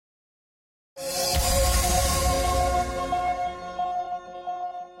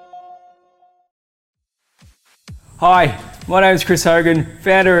Hi, my name is Chris Hogan,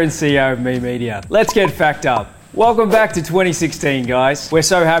 founder and CEO of Me Media. Let's get fact up. Welcome back to 2016, guys. We're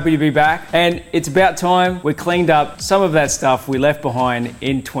so happy to be back, and it's about time we cleaned up some of that stuff we left behind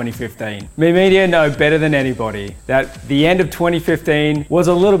in 2015. Me Media know better than anybody that the end of 2015 was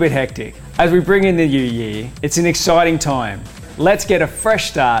a little bit hectic. As we bring in the new year, it's an exciting time. Let's get a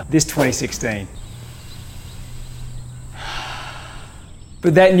fresh start this 2016.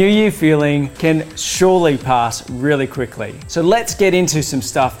 But that new year feeling can surely pass really quickly. So let's get into some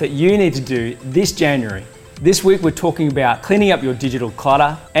stuff that you need to do this January. This week we're talking about cleaning up your digital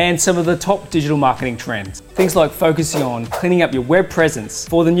clutter and some of the top digital marketing trends. Things like focusing on cleaning up your web presence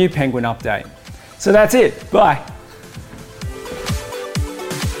for the new Penguin update. So that's it, bye.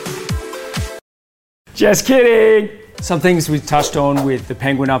 Just kidding. Some things we touched on with the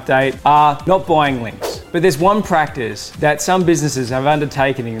Penguin update are not buying links. But there's one practice that some businesses have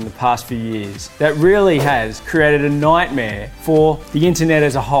undertaken in the past few years that really has created a nightmare for the internet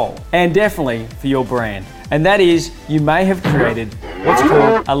as a whole, and definitely for your brand. And that is, you may have created what's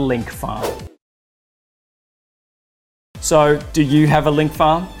called a link farm. So, do you have a link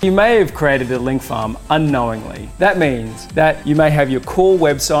farm? You may have created a link farm unknowingly. That means that you may have your core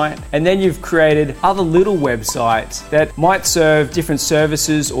website and then you've created other little websites that might serve different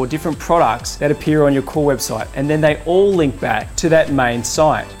services or different products that appear on your core website, and then they all link back to that main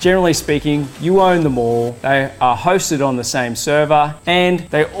site. Generally speaking, you own them all, they are hosted on the same server, and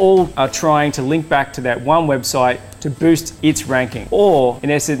they all are trying to link back to that one website to boost its ranking. Or,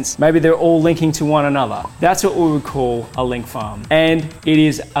 in essence, maybe they're all linking to one another. That's what we would call a link farm. And it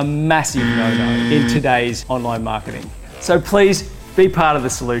is a massive no-no in today's online marketing. So please be part of the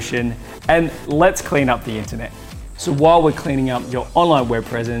solution and let's clean up the internet. So while we're cleaning up your online web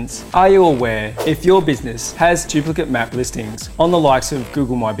presence, are you aware if your business has duplicate map listings on the likes of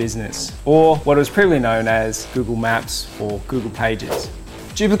Google My Business, or what was previously known as Google Maps or Google Pages?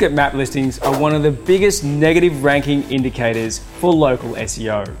 Duplicate map listings are one of the biggest negative ranking indicators for local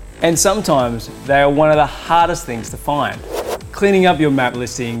SEO. And sometimes they are one of the hardest things to find. Cleaning up your map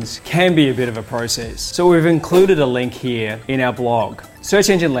listings can be a bit of a process. So we've included a link here in our blog. Search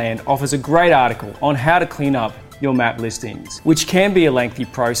Engine Land offers a great article on how to clean up your map listings, which can be a lengthy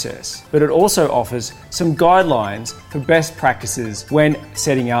process, but it also offers some guidelines for best practices when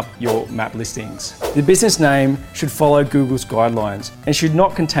setting up your map listings. The business name should follow Google's guidelines and should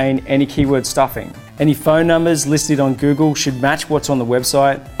not contain any keyword stuffing. Any phone numbers listed on Google should match what's on the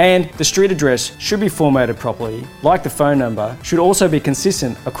website, and the street address should be formatted properly. Like the phone number, should also be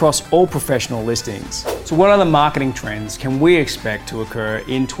consistent across all professional listings. So what other marketing trends can we expect to occur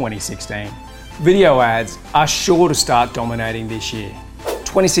in 2016? Video ads are sure to start dominating this year.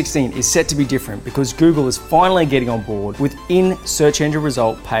 2016 is set to be different because Google is finally getting on board with in-search engine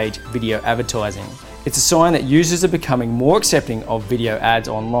result page video advertising. It's a sign that users are becoming more accepting of video ads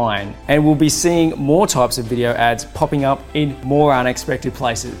online, and we'll be seeing more types of video ads popping up in more unexpected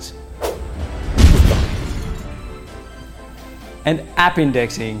places. And app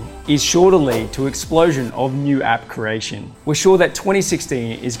indexing is sure to lead to an explosion of new app creation. We're sure that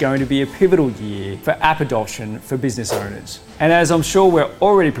 2016 is going to be a pivotal year for app adoption for business owners. And as I'm sure we're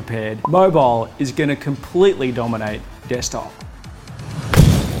already prepared, mobile is going to completely dominate desktop.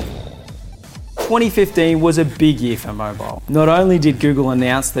 2015 was a big year for mobile. Not only did Google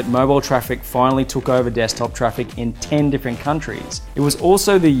announce that mobile traffic finally took over desktop traffic in 10 different countries, it was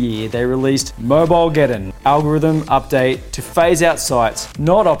also the year they released Mobilegeddon algorithm update to phase out sites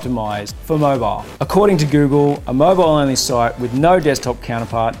not optimized for mobile. According to Google, a mobile-only site with no desktop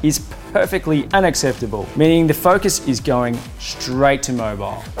counterpart is perfectly unacceptable, meaning the focus is going straight to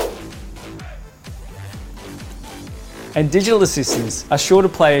mobile. And digital assistants are sure to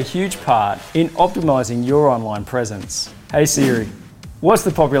play a huge part in optimizing your online presence. Hey Siri, what's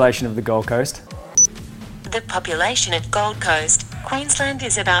the population of the Gold Coast? The population of Gold Coast, Queensland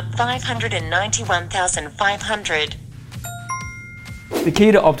is about 591,500. The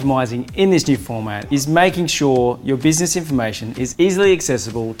key to optimizing in this new format is making sure your business information is easily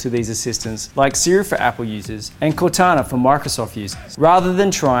accessible to these assistants like Siri for Apple users and Cortana for Microsoft users, rather than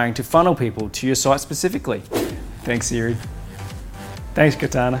trying to funnel people to your site specifically. Thanks, Siri. Thanks,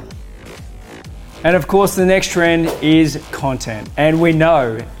 Cortana. And of course, the next trend is content, and we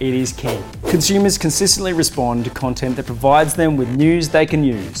know it is key. Consumers consistently respond to content that provides them with news they can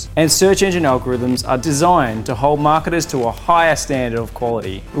use, and search engine algorithms are designed to hold marketers to a higher standard of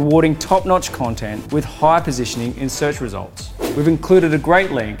quality, rewarding top-notch content with high positioning in search results. We've included a great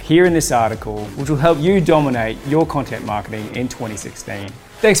link here in this article, which will help you dominate your content marketing in 2016.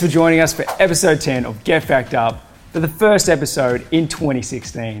 Thanks for joining us for episode 10 of Get Fact Up, for the first episode in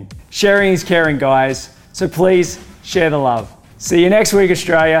 2016. Sharing is caring, guys, so please Share the love. See you next week,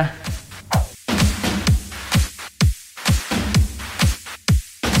 Australia.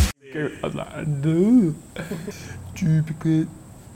 Duplicate.